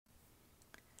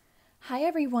Hi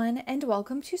everyone, and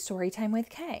welcome to Storytime with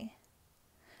Kay.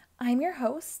 I'm your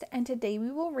host, and today we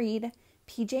will read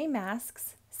PJ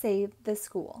Masks Save the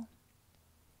School.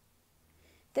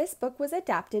 This book was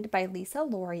adapted by Lisa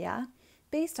Lauria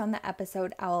based on the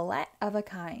episode Owlette of a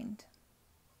Kind.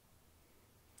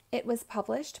 It was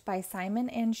published by Simon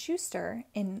and Schuster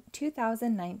in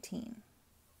 2019.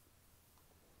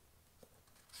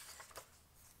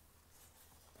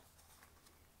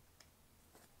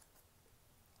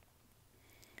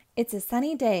 It's a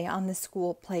sunny day on the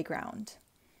school playground.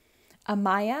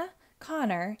 Amaya,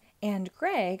 Connor, and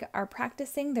Greg are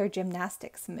practicing their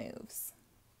gymnastics moves.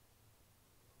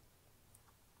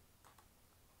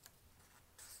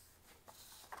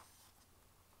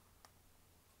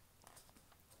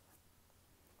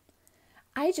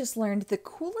 I just learned the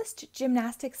coolest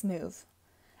gymnastics move,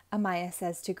 Amaya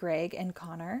says to Greg and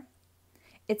Connor.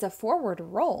 It's a forward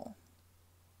roll.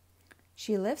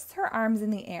 She lifts her arms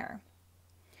in the air.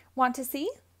 Want to see?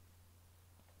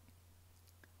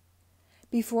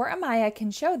 Before Amaya can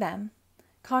show them,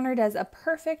 Connor does a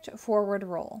perfect forward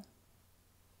roll.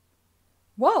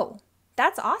 Whoa,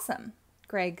 that's awesome,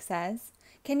 Greg says.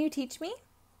 Can you teach me?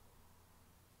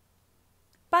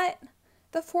 But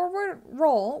the forward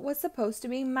roll was supposed to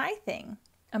be my thing,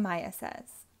 Amaya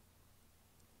says.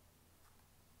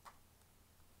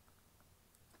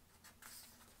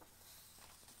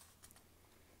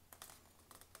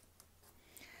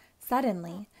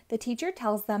 Suddenly, the teacher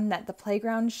tells them that the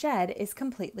playground shed is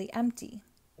completely empty.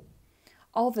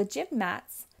 All the gym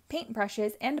mats,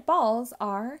 paintbrushes, and balls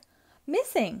are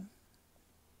missing.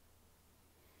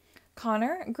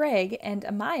 Connor, Greg, and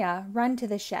Amaya run to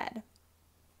the shed.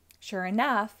 Sure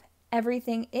enough,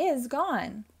 everything is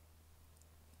gone.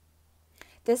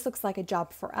 This looks like a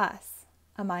job for us,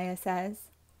 Amaya says.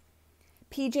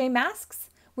 PJ Masks,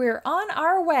 we're on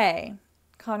our way,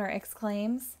 Connor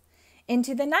exclaims.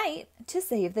 Into the night to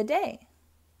save the day.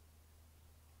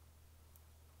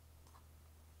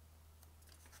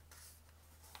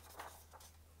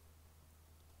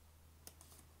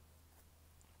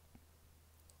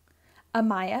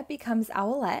 Amaya becomes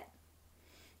Owlette,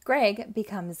 Greg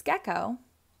becomes Gekko,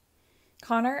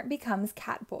 Connor becomes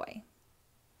Catboy.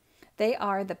 They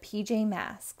are the PJ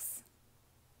Masks.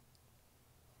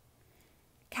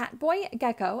 Catboy,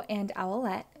 Gekko, and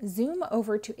Owlette zoom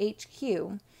over to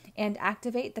HQ and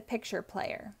activate the picture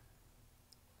player.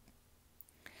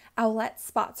 Owlette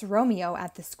spots Romeo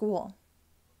at the school.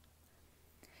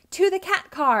 To the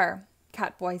cat car,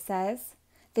 Catboy says.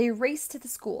 They race to the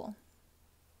school.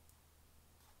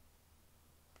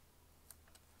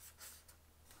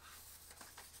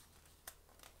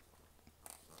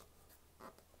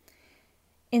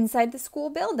 Inside the school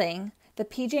building, the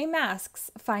PJ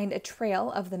Masks find a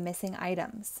trail of the missing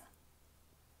items.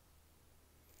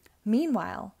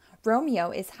 Meanwhile, Romeo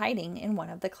is hiding in one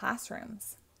of the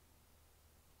classrooms.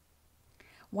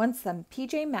 Once the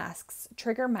PJ Masks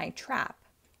trigger my trap,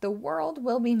 the world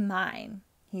will be mine,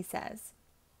 he says.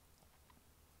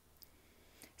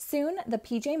 Soon, the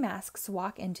PJ Masks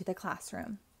walk into the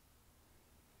classroom.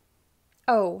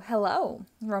 Oh, hello,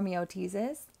 Romeo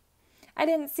teases. I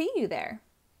didn't see you there.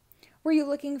 Were you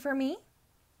looking for me?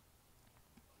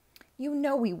 You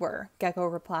know we were,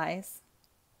 Gekko replies.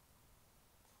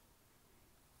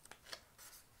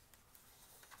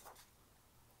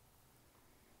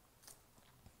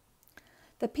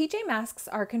 The PJ Masks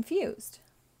are confused.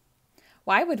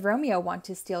 Why would Romeo want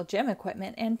to steal gym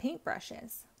equipment and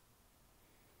paintbrushes?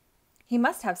 He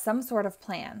must have some sort of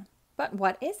plan, but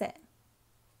what is it?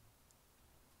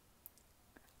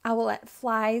 Owlette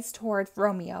flies toward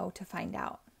Romeo to find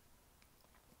out.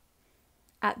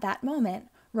 At that moment,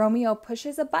 Romeo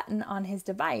pushes a button on his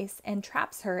device and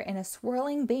traps her in a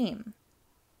swirling beam.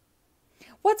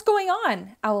 What's going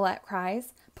on? Owlette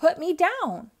cries. Put me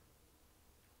down.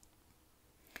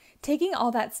 Taking all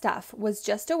that stuff was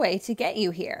just a way to get you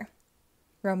here,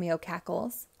 Romeo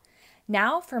cackles.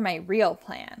 Now for my real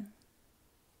plan.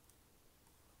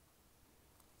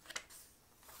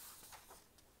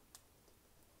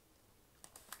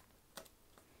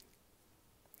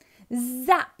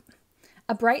 Zap!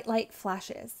 A bright light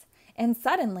flashes, and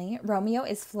suddenly Romeo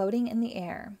is floating in the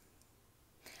air.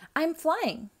 I'm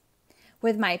flying.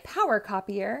 With my power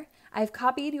copier, I've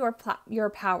copied your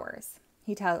powers,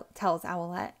 he tells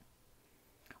Owlette.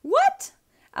 What?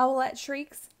 Owlette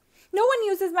shrieks. No one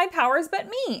uses my powers but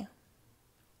me.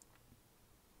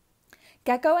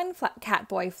 Gekko and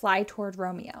Catboy fly toward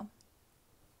Romeo.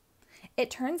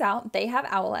 It turns out they have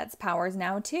Owlette's powers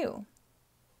now too.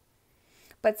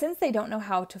 But since they don't know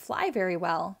how to fly very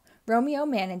well, Romeo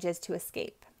manages to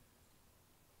escape.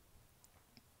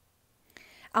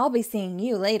 I'll be seeing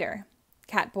you later,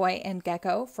 Catboy and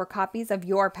Gekko, for copies of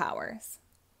your powers,"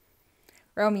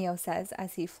 Romeo says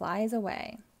as he flies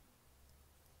away.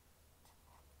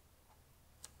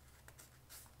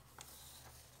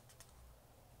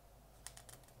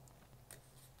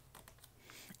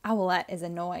 Owlette is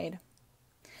annoyed.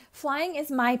 "Flying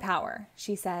is my power,"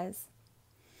 she says.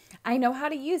 "I know how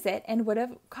to use it and would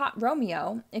have caught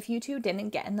Romeo if you two didn't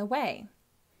get in the way.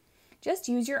 Just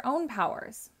use your own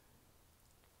powers."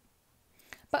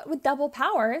 "But with double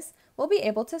powers, we'll be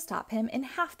able to stop him in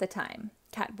half the time,"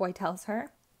 Catboy tells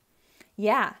her.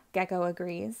 "Yeah," Gekko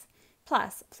agrees.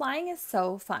 "Plus, flying is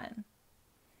so fun.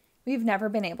 We've never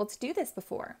been able to do this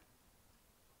before."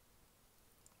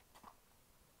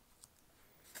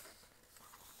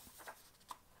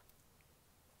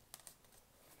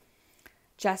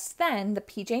 Just then, the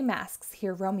PJ Masks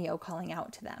hear Romeo calling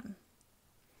out to them.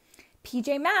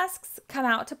 "PJ Masks, come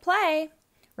out to play,"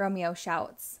 Romeo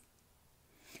shouts.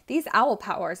 "These owl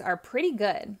powers are pretty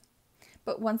good,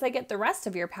 but once I get the rest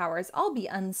of your powers, I'll be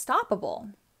unstoppable."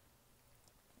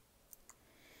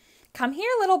 "Come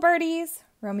here, little birdies,"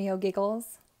 Romeo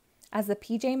giggles, as the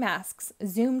PJ Masks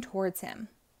zoom towards him.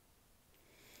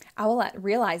 Owlette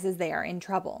realizes they are in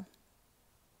trouble.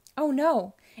 "Oh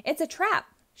no, it's a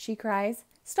trap," she cries.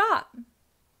 "Stop!"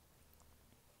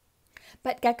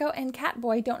 But Gekko and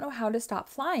Catboy don't know how to stop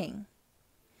flying.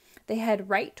 They head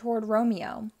right toward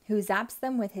Romeo, who zaps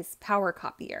them with his power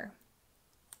copier.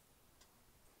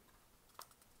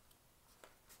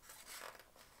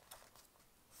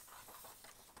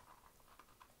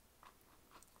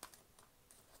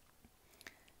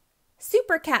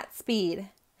 "Super cat speed!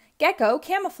 Gekko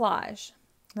camouflage!"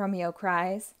 Romeo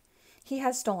cries. He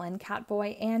has stolen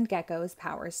Catboy and Gekko's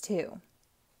powers too.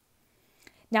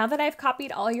 "Now that I've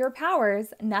copied all your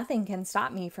powers, nothing can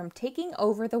stop me from taking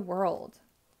over the world,"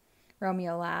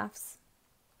 Romeo laughs.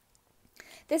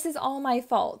 "This is all my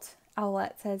fault,"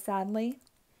 Owlette says sadly.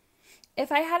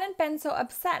 "If I hadn't been so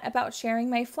upset about sharing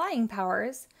my flying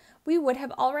powers, we would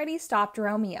have already stopped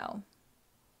Romeo."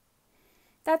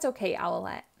 "That's okay,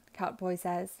 Owlette," Catboy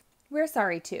says. "We're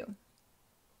sorry too."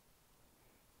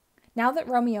 "Now that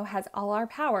Romeo has all our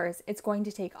powers, it's going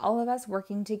to take all of us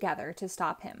working together to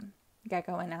stop him,"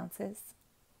 Gekko announces.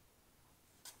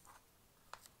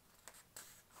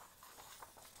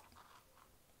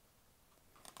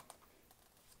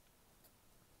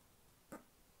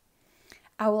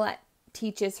 Owlette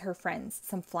teaches her friends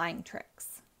some flying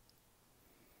tricks.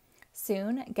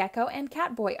 Soon, Gekko and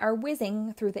Catboy are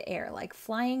whizzing through the air like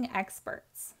flying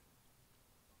experts.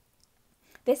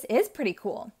 "This is pretty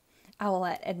cool,"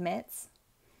 Owlette admits.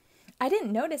 "I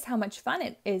didn't notice how much fun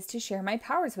it is to share my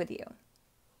powers with you."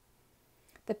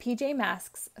 The PJ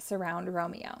Masks surround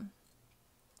Romeo.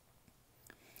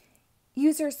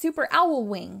 "Use your super owl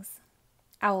wings,"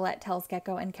 Owlette tells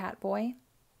Gekko and Catboy.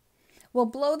 "We'll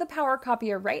blow the power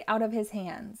copier right out of his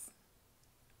hands."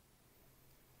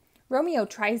 Romeo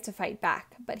tries to fight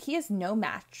back, but he is no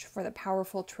match for the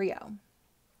powerful trio.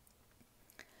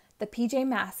 The PJ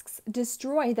Masks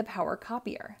destroy the power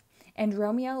copier, and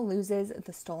Romeo loses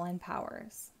the stolen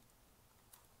powers.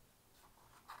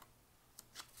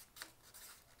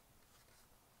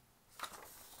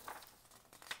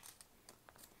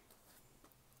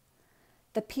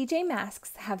 The PJ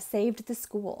Masks have saved the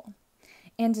school,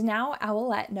 and now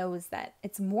Owlette knows that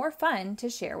it's more fun to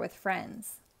share with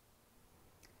friends.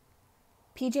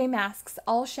 PJ Masks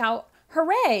all shout,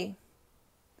 "Hooray!"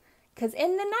 'Cause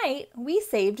in the night, we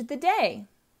saved the day.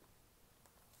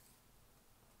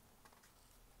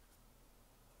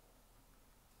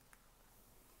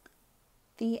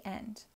 The end.